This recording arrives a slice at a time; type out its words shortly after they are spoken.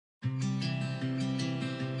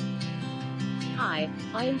Hi,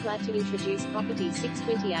 I am glad to introduce property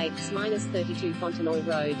 628-32 Fontenoy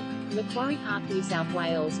Road, Macquarie Park, New South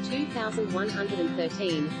Wales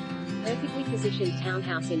 2113. Perfectly positioned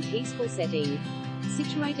townhouse in peaceful setting.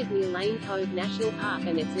 Situated near Lane Cove National Park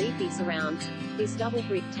and its leafy surrounds, this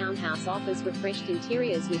double-brick townhouse offers refreshed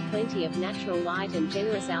interiors with plenty of natural light and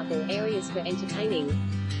generous outdoor areas for entertaining.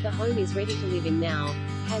 The home is ready to live in now,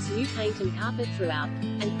 has new paint and carpet throughout,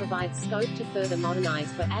 and provides scope to further modernize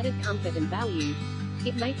for added comfort and value.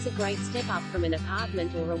 It makes a great step up from an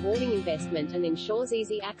apartment or rewarding investment and ensures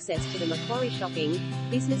easy access to the Macquarie shopping,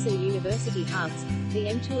 business and university hubs, the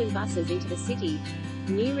M2 and buses into the city,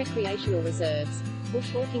 new recreational reserves,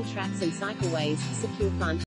 bushwalking tracks and cycleways, secure front